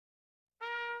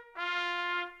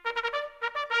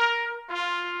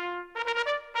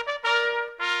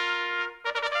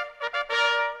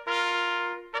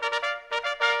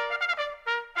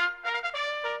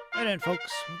Right then,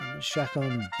 folks. Welcome to the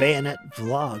Shakos Bayonet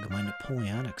vlog, my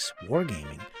Napoleonic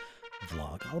Wargaming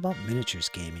vlog, all about miniatures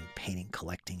gaming, painting,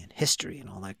 collecting, and history, and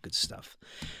all that good stuff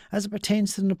as it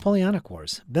pertains to the Napoleonic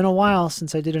Wars. Been a while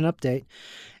since I did an update,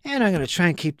 and I'm going to try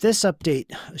and keep this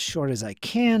update as short as I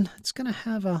can. It's going to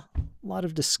have a lot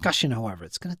of discussion, however.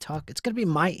 It's going to be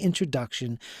my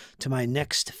introduction to my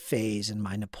next phase in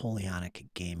my Napoleonic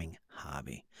gaming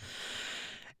hobby.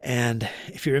 And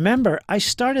if you remember, I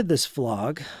started this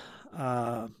vlog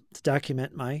to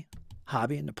document my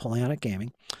hobby in Napoleonic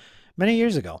gaming many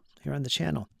years ago here on the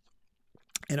channel.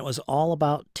 And it was all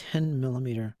about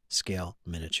 10mm scale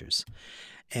miniatures.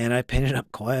 And I painted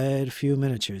up quite a few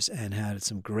miniatures and had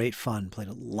some great fun. Played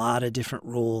a lot of different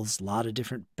rules, a lot of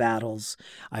different battles.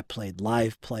 I played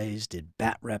live plays, did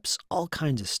bat reps, all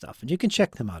kinds of stuff. And you can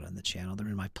check them out on the channel. They're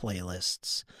in my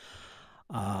playlists.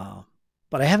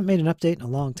 But I haven't made an update in a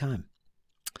long time.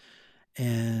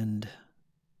 And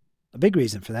a big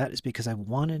reason for that is because I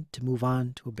wanted to move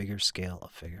on to a bigger scale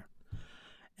of figure.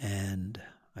 And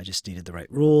I just needed the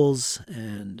right rules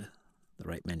and the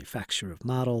right manufacturer of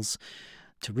models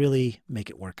to really make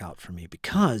it work out for me.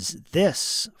 Because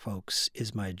this, folks,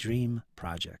 is my dream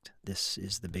project. This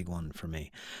is the big one for me.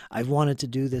 I've wanted to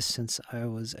do this since I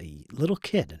was a little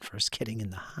kid and first getting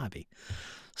in the hobby.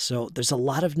 So there's a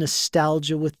lot of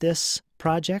nostalgia with this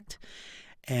project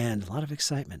and a lot of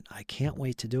excitement. I can't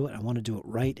wait to do it. I want to do it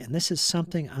right. And this is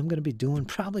something I'm going to be doing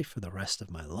probably for the rest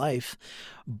of my life.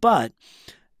 But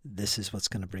this is what's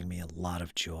going to bring me a lot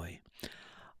of joy.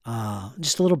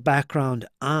 Just a little background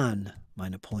on my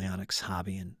Napoleonics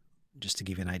hobby, and just to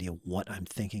give you an idea of what I'm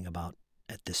thinking about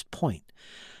at this point.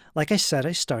 Like I said,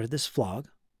 I started this vlog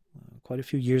quite a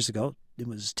few years ago. It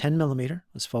was 10mm.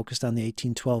 Was focused on the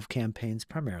 1812 campaigns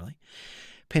primarily.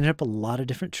 Painted up a lot of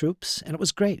different troops, and it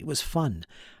was great. It was fun.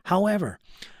 However,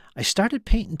 I started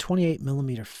painting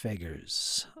 28mm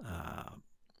figures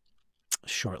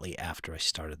shortly after I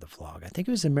started the vlog. I think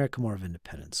it was American War of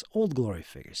Independence, Old Glory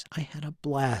figures. I had a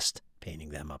blast painting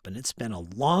them up, and it's been a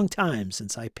long time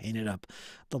since I painted up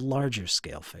the larger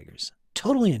scale figures.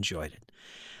 Totally enjoyed it.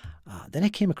 Then I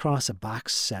came across a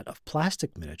box set of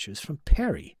plastic miniatures from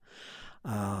Perry,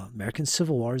 American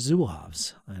Civil War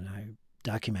Zouaves, and I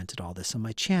documented all this on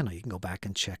my channel. You can go back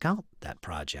and check out that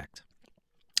project.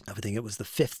 I think it was the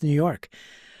 5th New York,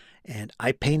 and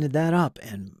I painted that up,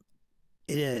 and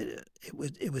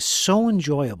it was so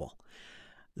enjoyable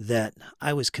that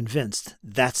I was convinced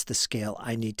that's the scale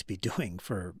I need to be doing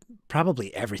for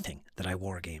probably everything that I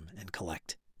wargame and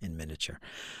collect in miniature.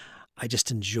 I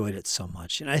just enjoyed it so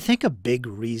much. And I think a big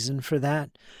reason for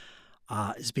that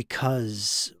is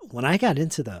because when I got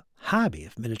into the hobby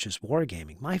of miniatures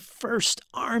wargaming, my first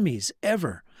armies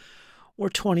ever were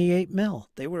 28mm.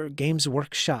 They were Games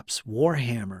Workshop's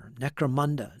Warhammer,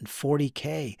 Necromunda, and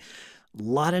 40K. A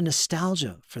lot of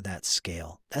nostalgia for that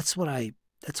scale. That's what I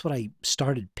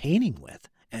started painting with,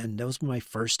 and those were my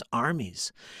first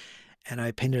armies. And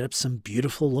I painted up some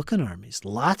beautiful looking armies,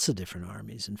 lots of different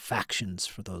armies and factions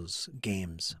for those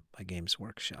games by Games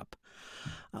Workshop.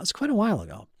 It was quite a while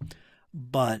ago,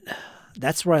 but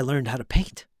that's where I learned how to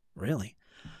paint, really.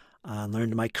 I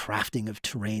learned my crafting of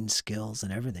terrain skills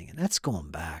and everything, and that's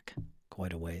going back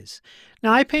quite a ways.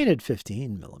 Now, I painted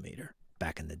 15mm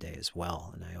back in the day as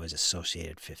well, and I always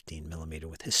associated 15mm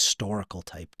with historical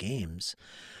type games,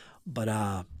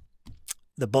 but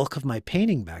the bulk of my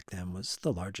painting back then was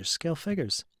the larger scale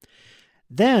figures.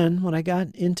 Then when I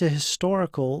got into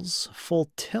historicals full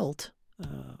tilt,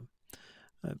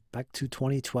 back to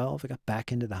 2012, I got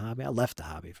back into the hobby. I left the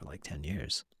hobby for like 10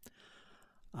 years.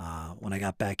 When I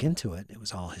got back into it, it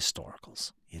was all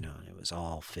historicals, you know, it was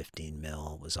all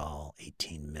 15mm, it was all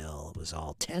 18mm, it was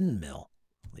all 10mm.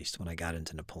 At least when I got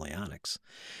into Napoleonics.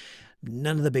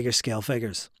 None of the bigger scale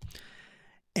figures.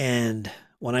 And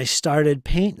when I started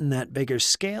painting that bigger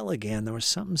scale again, there was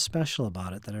something special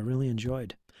about it that I really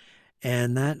enjoyed.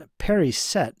 And that Perry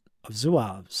set of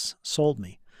Zouaves sold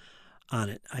me on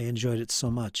it. I enjoyed it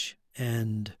so much.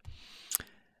 And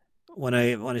when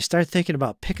I started thinking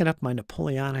about picking up my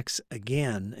Napoleonics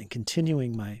again and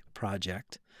continuing my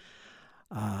project,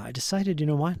 I decided, you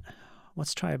know what?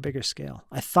 Let's try a bigger scale.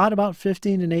 I thought about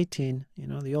 15 and 18, you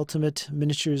know, the ultimate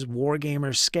miniatures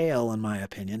wargamer scale, in my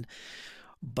opinion.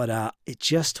 But it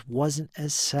just wasn't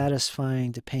as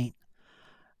satisfying to paint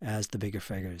as the bigger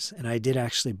figures. And I did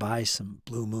actually buy some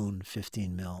Blue Moon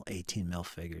 15mm, 18mm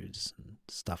figures and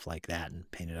stuff like that and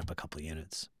painted up a couple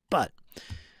units. But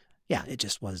yeah, it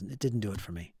just wasn't, it didn't do it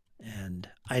for me. And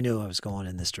I knew I was going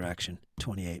in this direction,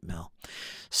 28mm.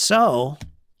 So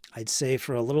I'd say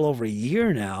for a little over a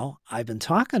year now, I've been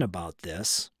talking about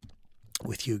this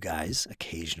with you guys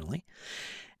occasionally.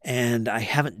 And I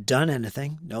haven't done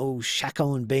anything, no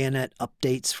Shakos Bayonet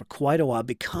updates for quite a while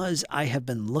because I have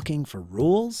been looking for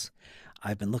rules.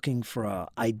 I've been looking for an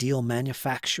ideal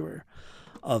manufacturer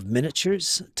of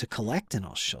miniatures to collect, and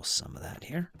I'll show some of that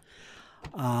here.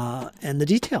 And the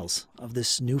details of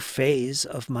this new phase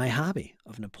of my hobby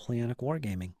of Napoleonic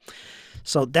Wargaming.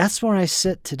 So that's where I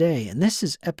sit today, and this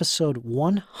is episode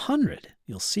 100.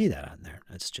 You'll see that on there.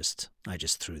 I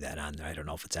just threw that on there. I don't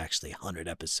know if it's actually 100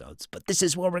 episodes, but this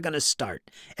is where we're going to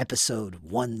start. Episode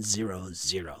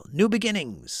 100, New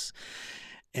Beginnings.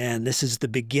 And this is the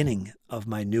beginning of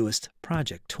my newest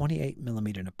project,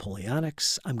 28mm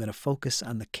Napoleonics. I'm going to focus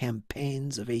on the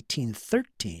campaigns of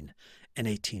 1813 and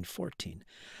 1814.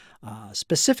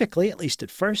 Specifically, at least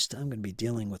at first, I'm going to be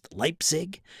dealing with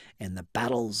Leipzig and the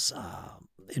battles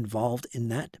involved in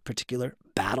that particular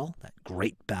battle, that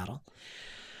great battle.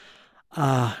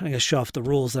 I'm going to show off the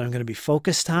rules that I'm going to be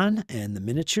focused on and the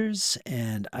miniatures,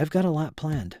 and I've got a lot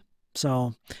planned.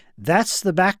 So that's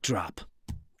the backdrop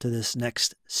to this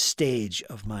next stage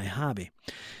of my hobby.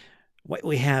 What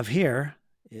we have here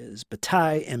is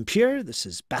Bataille Empire. This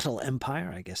is Battle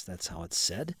Empire, I guess that's how it's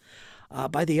said,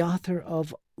 by the author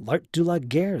of L'Art de la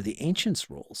Guerre, the Ancients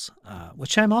Rules,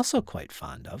 which I'm also quite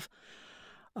fond of.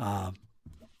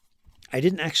 I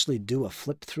didn't actually do a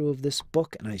flip through of this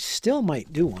book, and I still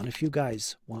might do one if you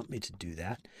guys want me to do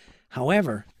that.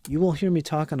 However, you will hear me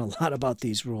talking a lot about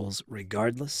these rules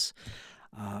regardless,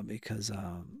 because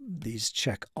these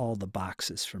check all the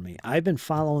boxes for me. I've been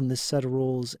following this set of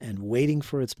rules and waiting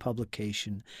for its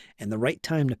publication and the right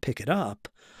time to pick it up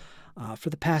for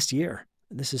the past year.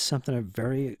 And this is something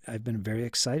I've been very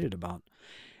excited about.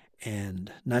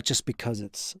 And not just because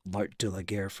it's L'Art de la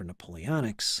Guerre for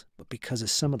Napoleonics, but because of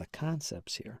some of the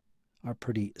concepts here are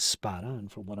pretty spot on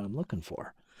for what I'm looking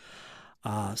for.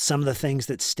 Some of the things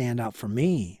that stand out for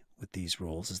me with these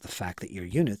rules is the fact that your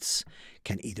units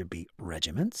can either be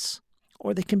regiments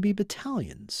or they can be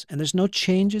battalions. And there's no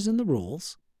changes in the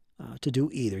rules to do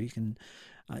either. You can,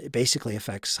 it basically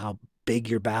affects how big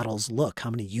your battles look, how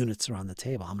many units are on the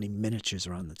table, how many miniatures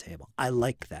are on the table. I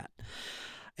like that.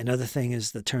 Another thing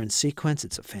is the turn sequence.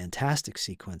 It's a fantastic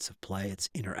sequence of play. It's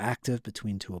interactive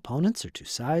between two opponents or two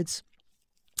sides.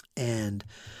 And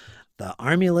the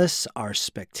army lists are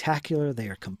spectacular. They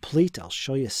are complete. I'll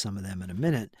show you some of them in a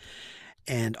minute.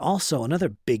 And also another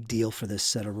big deal for this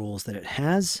set of rules that it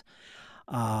has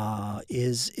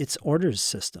is its orders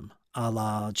system, a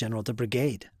la General de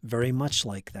Brigade, very much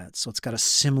like that. So it's got a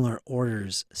similar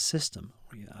orders system,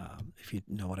 if you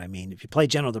know what I mean. If you play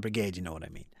General de Brigade, you know what I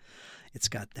mean. It's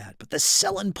got that. But the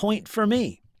selling point for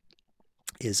me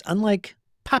is, unlike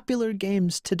popular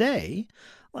games today,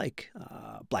 like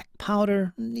Black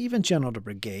Powder, and even General de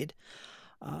Brigade,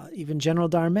 even General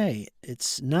d'Armée,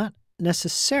 it's not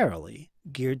necessarily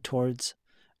geared towards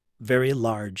very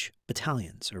large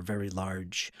battalions or very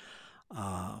large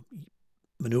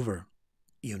maneuver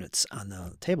units on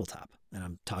the tabletop. And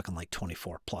I'm talking like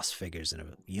 24 plus figures in a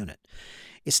unit.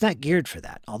 It's not geared for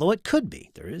that, although it could be.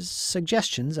 There is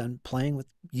suggestions on playing with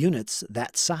units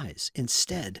that size.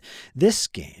 Instead, this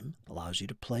game allows you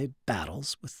to play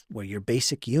battles with where your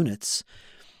basic units,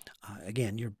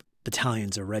 again, your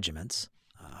battalions or regiments,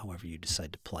 however you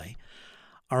decide to play,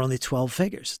 are only 12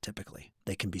 figures typically.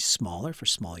 They can be smaller for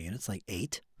small units like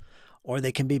 8, or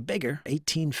they can be bigger,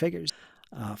 18 figures.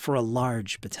 For a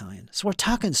large battalion. So we're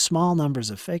talking small numbers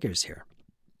of figures here.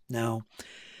 Now,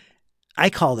 I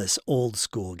call this old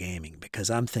school gaming because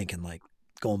I'm thinking like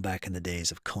going back in the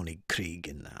days of Koenig Krieg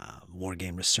and war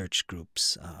game research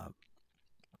groups,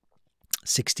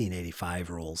 1685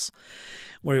 rules,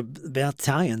 where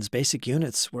battalions, basic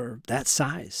units were that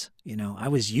size. You know, I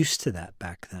was used to that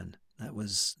back then. That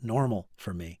was normal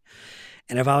for me.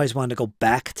 And I've always wanted to go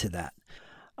back to that.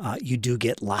 You do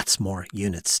get lots more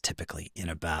units typically in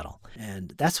a battle.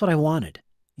 And that's what I wanted.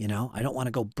 You know, I don't want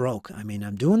to go broke. I mean,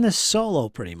 I'm doing this solo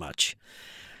pretty much.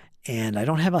 And I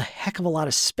don't have a heck of a lot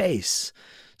of space.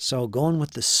 So going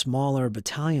with the smaller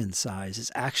battalion size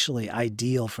is actually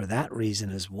ideal for that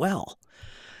reason as well.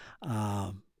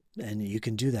 And you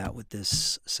can do that with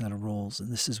this set of rules.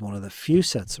 And this is one of the few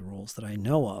sets of rules that I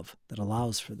know of that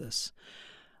allows for this.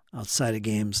 Outside of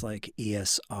games like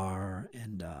ESR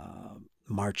and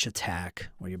March Attack,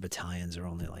 where your battalions are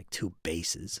only like 2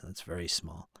 bases. That's very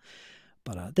small.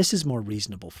 But this is more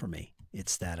reasonable for me.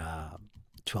 It's that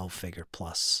 12-figure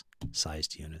plus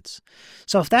sized units.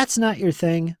 So if that's not your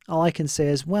thing, all I can say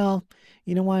is, well,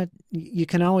 you know what? You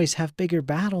can always have bigger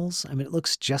battles. I mean, it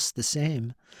looks just the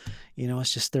same. You know,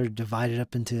 it's just they're divided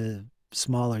up into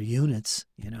smaller units.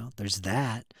 You know, there's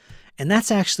that. And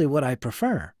that's actually what I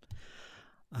prefer.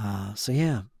 So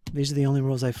yeah, these are the only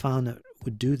rules I found that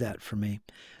would do that for me.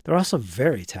 They're also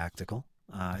very tactical.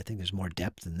 I think there's more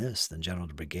depth in this than General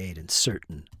de Brigade in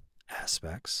certain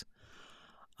aspects,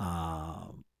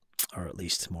 or at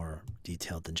least more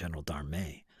detailed than General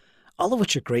d'Armée. All of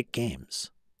which are great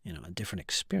games, you know, a different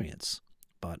experience.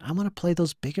 But I want to play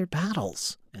those bigger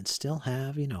battles and still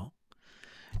have, you know,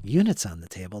 units on the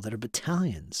table that are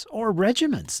battalions or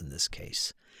regiments in this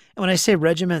case. And when I say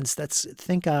regiments,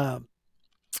 think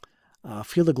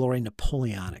Field of Glory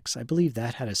Napoleonics. I believe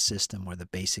that had a system where the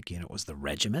basic unit was the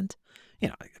regiment, you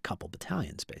know, like a couple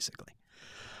battalions basically.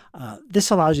 This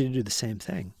allows you to do the same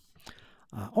thing,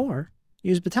 or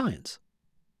use battalions,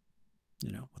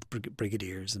 you know, with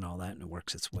brigadiers and all that, and it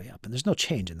works its way up. And there's no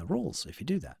change in the rules if you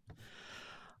do that.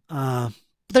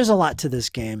 There's a lot to this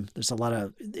game.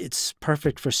 It's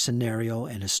perfect for scenario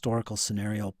and historical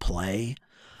scenario play.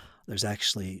 There's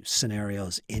actually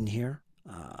scenarios in here,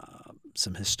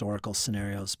 some historical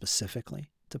scenarios specifically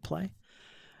to play.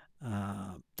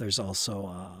 There's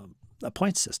also a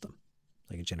point system.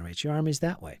 You can generate your armies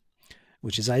that way,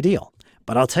 which is ideal.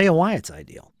 But I'll tell you why it's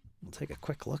ideal. We'll take a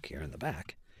quick look here in the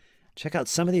back. Check out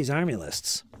some of these army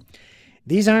lists.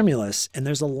 These army lists, and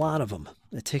there's a lot of them.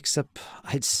 It takes up,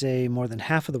 I'd say, more than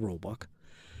half of the rule book.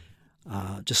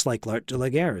 Just like L'Art de la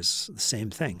Guerre is the same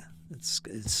thing.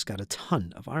 It's got a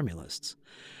ton of army lists.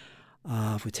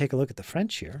 If we take a look at the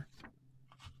French here,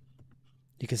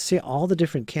 you can see all the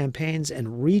different campaigns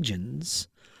and regions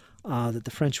that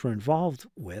the French were involved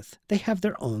with. They have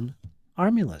their own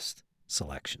army list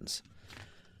selections.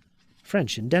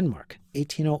 French in Denmark,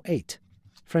 1808.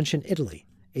 French in Italy,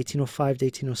 1805 to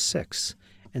 1806,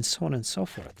 and so on and so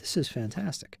forth. This is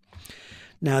fantastic.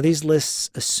 Now, these lists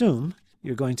assume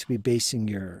you're going to be basing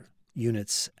your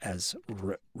units as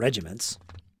regiments,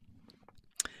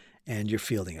 and you're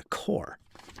fielding a corps.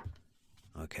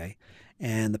 Okay?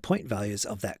 And the point values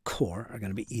of that corps are going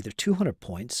to be either 200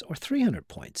 points or 300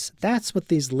 points. That's what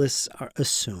these lists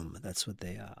assume. That's what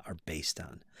they are based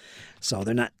on. So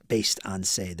they're not based on,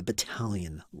 say, the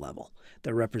battalion level.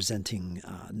 They're representing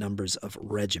numbers of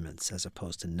regiments as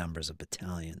opposed to numbers of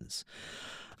battalions,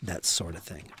 that sort of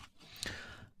thing.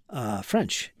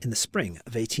 French in the spring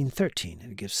of 1813.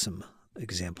 It gives some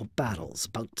example battles,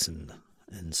 bouts, and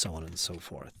so on and so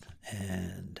forth.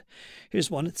 And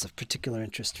here's one that's of particular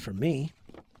interest for me.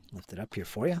 Lift it up here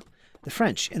for you. The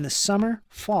French in the summer,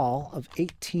 fall of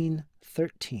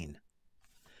 1813.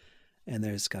 And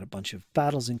there's got a bunch of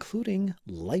battles, including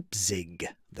Leipzig,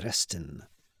 Dresden,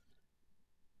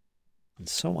 and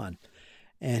so on.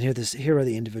 And here are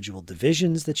the individual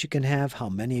divisions that you can have, how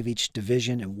many of each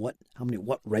division, and what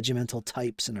regimental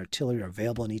types and artillery are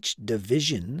available in each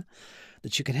division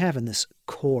that you can have in this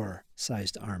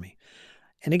corps-sized army.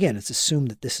 And again, it's assumed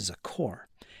that this is a corps,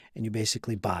 and you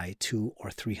basically buy 200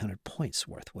 or 300 points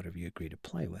worth, whatever you agree to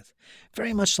play with.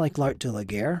 Very much like L'Art de la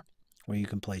Guerre, where you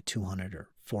can play 200 or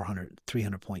 400,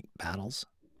 300-point battles.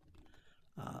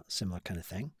 Similar kind of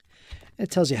thing. It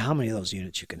tells you how many of those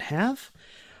units you can have,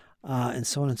 and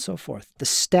so on and so forth. The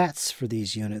stats for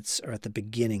these units are at the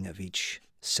beginning of each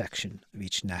section, of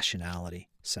each nationality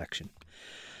section.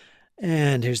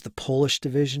 And here's the Polish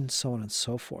division, so on and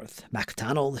so forth.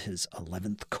 MacDonald, his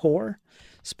 11th Corps,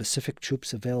 specific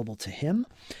troops available to him.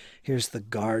 Here's the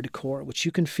Guard Corps, which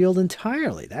you can field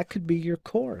entirely. That could be your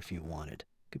corps if you wanted.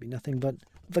 It could be nothing but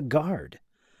the Guard,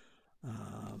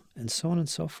 and so on and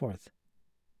so forth.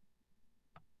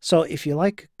 So if you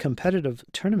like competitive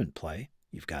tournament play,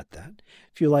 you've got that.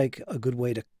 If you like a good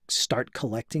way to start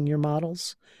collecting your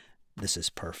models, this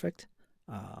is perfect.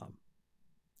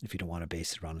 If you don't want to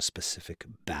base it around a specific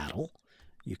battle,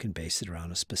 you can base it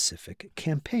around a specific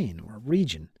campaign or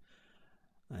region,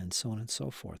 and so on and so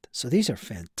forth. So these are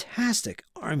fantastic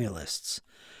army lists.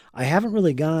 I haven't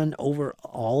really gone over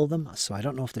all of them, so I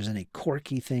don't know if there's any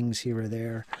quirky things here or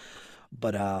there.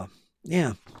 But,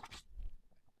 yeah.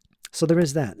 So there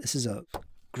is that. This is a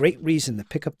great reason to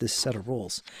pick up this set of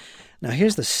rules. Now,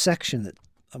 here's the section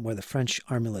where the French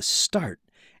army lists start.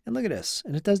 And look at this.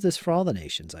 And it does this for all the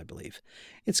nations, I believe.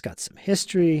 It's got some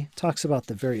history, talks about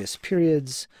the various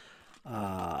periods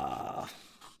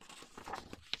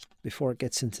before it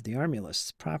gets into the army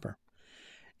lists proper.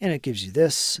 And it gives you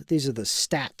this. These are the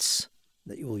stats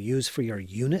that you will use for your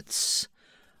units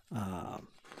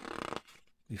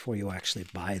before you actually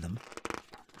buy them,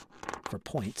 for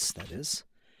points, that is.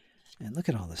 And look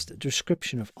at all this, the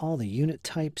description of all the unit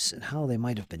types and how they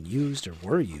might have been used or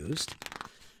were used.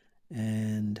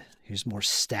 And here's more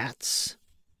stats.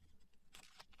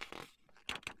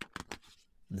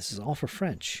 And this is all for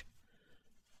French.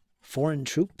 Foreign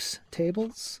troops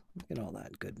tables. Look at all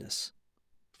that goodness.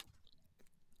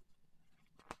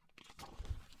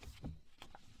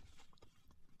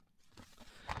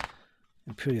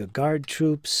 Imperial Guard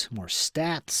troops, more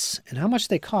stats, and how much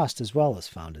they cost as well is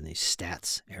found in these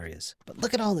stats areas. But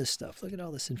look at all this stuff. Look at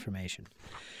all this information.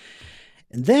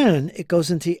 And then it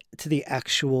goes into the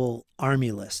actual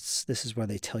army lists. This is where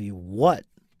they tell you what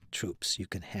troops you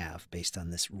can have based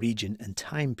on this region and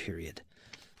time period.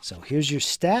 So here's your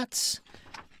stats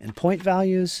and point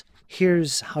values.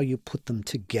 Here's how you put them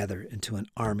together into an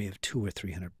army of 200 or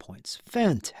 300 points.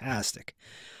 Fantastic.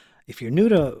 If you're new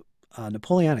to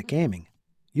Napoleonic Gaming,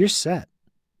 you're set.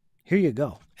 Here you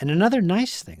go. And another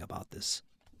nice thing about this,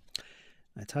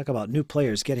 I talk about new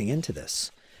players getting into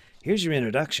this. Here's your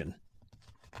introduction.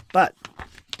 But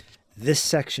this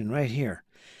section right here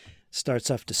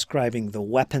starts off describing the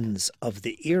weapons of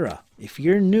the era. If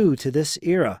you're new to this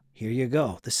era, here you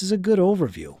go. This is a good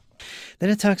overview. Then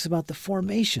it talks about the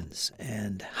formations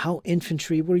and how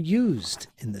infantry were used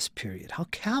in this period, how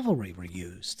cavalry were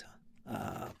used,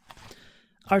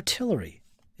 artillery,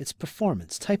 its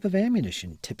performance, type of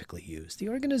ammunition typically used, the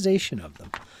organization of them,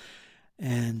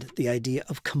 and the idea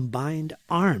of combined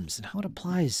arms and how it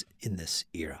applies in this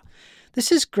era.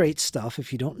 This is great stuff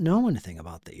if you don't know anything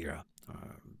about the era,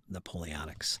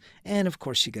 Napoleonics. And of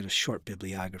course, you get a short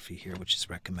bibliography here, which is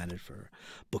recommended for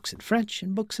books in French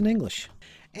and books in English.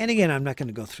 And again, I'm not going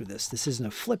to go through this. This isn't a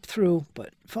flip through,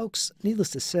 but folks, needless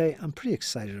to say, I'm pretty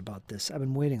excited about this. I've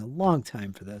been waiting a long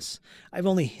time for this. I've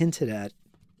only hinted at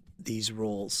these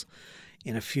rules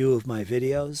in a few of my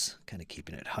videos, kind of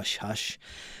keeping it hush-hush.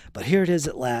 But here it is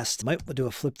at last. Might do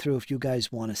a flip through if you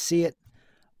guys want to see it.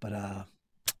 But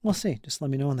we'll see. Just let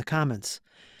me know in the comments.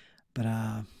 But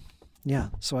yeah,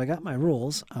 so I got my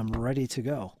rules. I'm ready to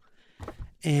go.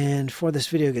 And before this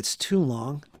video gets too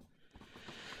long,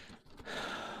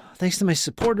 thanks to my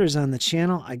supporters on the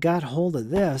channel, I got hold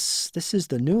of this. This is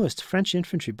the newest French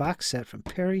infantry box set from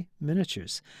Perry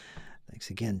Miniatures. Thanks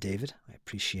again, David. I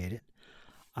appreciate it.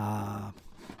 And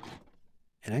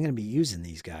I'm going to be using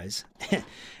these guys.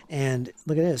 And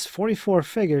look at this, 44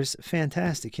 figures,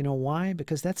 fantastic. You know why?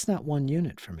 Because that's not one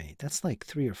unit for me. That's like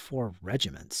 3 or 4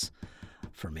 regiments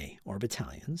for me, or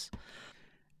battalions.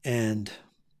 And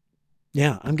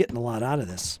yeah, I'm getting a lot out of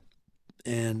this.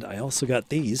 And I also got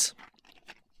these.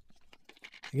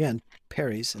 Again,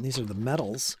 Perry's, and these are the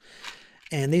medals.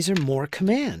 And these are more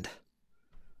command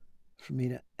for me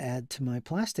to add to my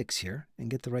plastics here and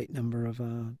get the right number of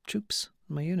troops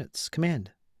in my units.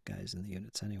 Command guys in the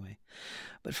units anyway.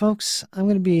 But folks, I'm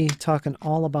going to be talking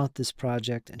all about this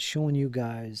project and showing you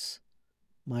guys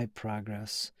my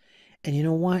progress. And you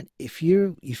know what? If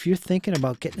you're thinking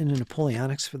about getting into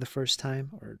Napoleonics for the first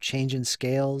time, or changing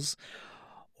scales,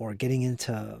 or getting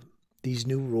into these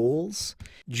new rules,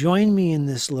 join me in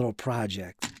this little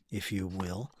project, if you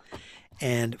will,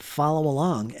 and follow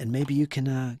along, and maybe you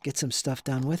can get some stuff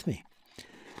done with me.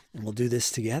 And we'll do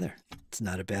this together. It's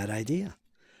not a bad idea.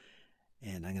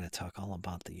 And I'm going to talk all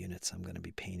about the units I'm going to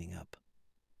be painting up.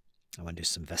 I want to do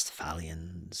some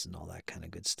Westphalians and all that kind of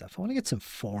good stuff. I want to get some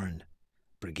foreign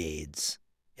brigades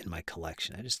in my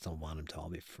collection. I just don't want them to all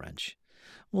be French.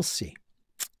 We'll see.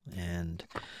 And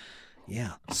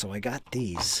yeah, so I got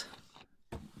these.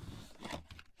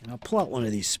 And I'll pull out one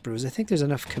of these sprues. I think there's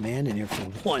enough command in here for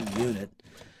one unit.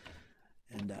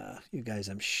 And you guys,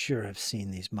 I'm sure, have seen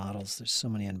these models. There's so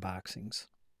many unboxings.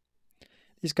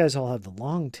 These guys all have the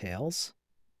long tails,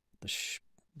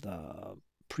 the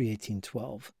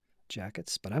pre-1812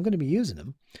 jackets, but I'm going to be using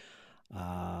them.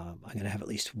 I'm going to have at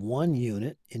least one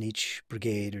unit in each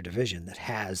brigade or division that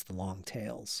has the long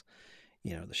tails,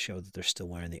 you know, to show that they're still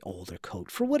wearing the older coat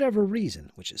for whatever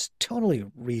reason, which is totally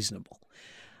reasonable.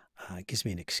 It gives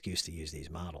me an excuse to use these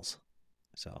models.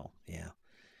 So, yeah.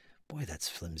 Boy, that's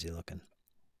flimsy looking.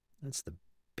 That's the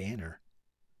banner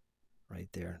right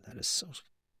there. That is so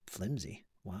flimsy.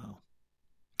 Wow.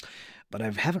 But I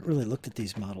haven't really looked at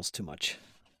these models too much.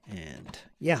 And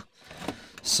yeah,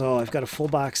 so I've got a full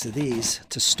box of these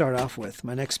to start off with.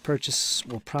 My next purchase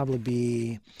will probably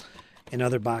be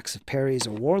another box of Perry's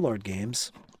or Warlord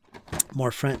games,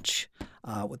 more French,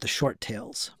 with the short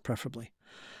tails, preferably.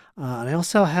 And I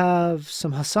also have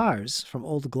some Hussars from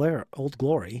Old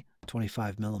Glory,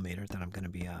 25mm, that I'm going to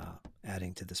be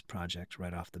adding to this project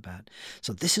right off the bat.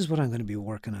 So this is what I'm going to be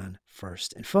working on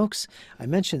first. And folks, I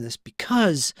mention this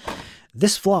because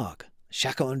this vlog,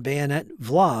 Shakos Bayonet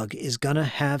vlog, is going to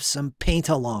have some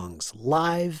paint-alongs,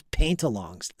 live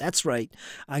paint-alongs. That's right.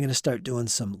 I'm going to start doing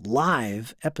some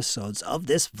live episodes of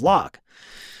this vlog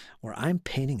where I'm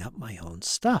painting up my own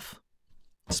stuff,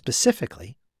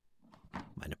 specifically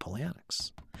my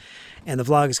Napoleonics. And the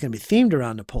vlog is going to be themed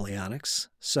around Napoleonics.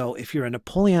 So if you're a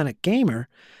Napoleonic gamer,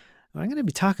 I'm going to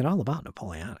be talking all about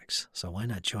Napoleonics, so why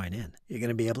not join in? You're going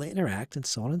to be able to interact and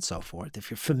so on and so forth. If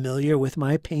you're familiar with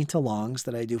my paint-alongs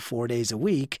that I do 4 days a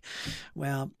week,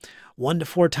 well, 1 to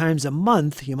 4 times a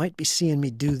month, you might be seeing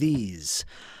me do these.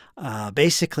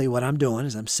 Basically, what I'm doing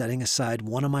is I'm setting aside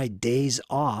one of my days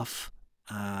off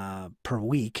per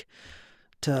week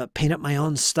to paint up my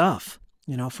own stuff,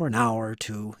 for an hour or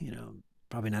two,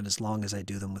 probably not as long as I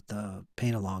do them with the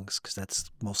paint-alongs because that's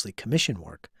mostly commission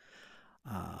work.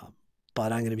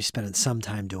 But I'm going to be spending some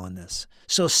time doing this.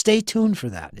 So stay tuned for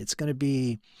that. It's going to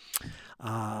be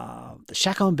the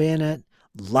Shakos Bayonet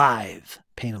live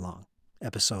paint-along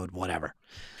episode, whatever.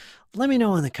 Let me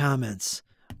know in the comments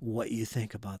what you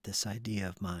think about this idea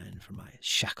of mine for my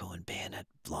Shakos and Bayonet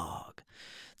vlog.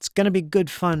 It's going to be good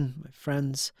fun, my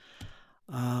friends.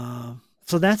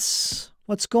 So that's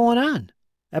what's going on.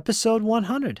 Episode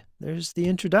 100. There's the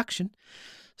introduction.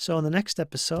 So in the next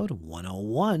episode,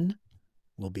 101,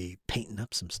 we'll be painting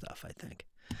up some stuff, I think.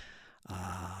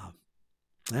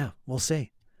 Yeah, we'll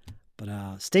see.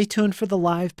 But stay tuned for the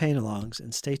live paint-alongs,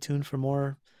 and stay tuned for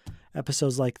more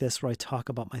episodes like this where I talk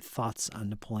about my thoughts on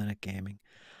Napoleonic gaming,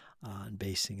 and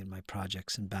basing in my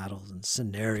projects and battles and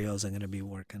scenarios I'm going to be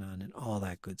working on and all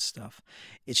that good stuff.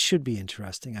 It should be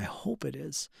interesting. I hope it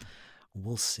is.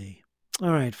 We'll see.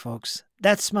 All right, folks.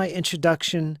 That's my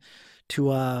introduction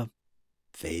to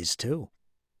phase 2,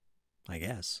 I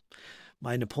guess.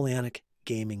 My Napoleonic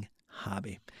gaming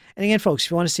hobby. And again, folks,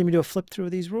 if you want to see me do a flip through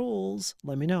of these rules,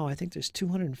 let me know. I think there's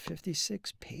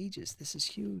 256 pages. This is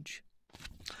huge.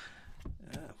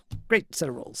 Great set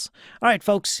of rules. All right,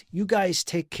 folks, you guys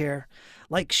take care.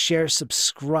 Like, share,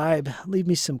 subscribe, leave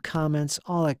me some comments,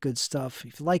 all that good stuff.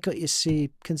 If you like what you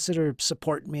see, consider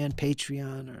supporting me on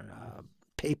Patreon or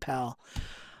PayPal,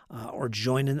 or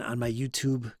joining on my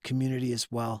YouTube community as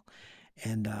well.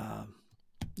 And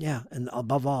yeah, and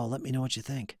above all, let me know what you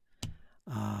think.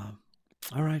 All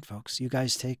right, folks, you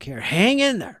guys take care. Hang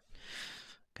in there,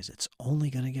 because it's only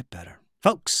going to get better.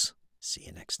 Folks, see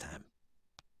you next time.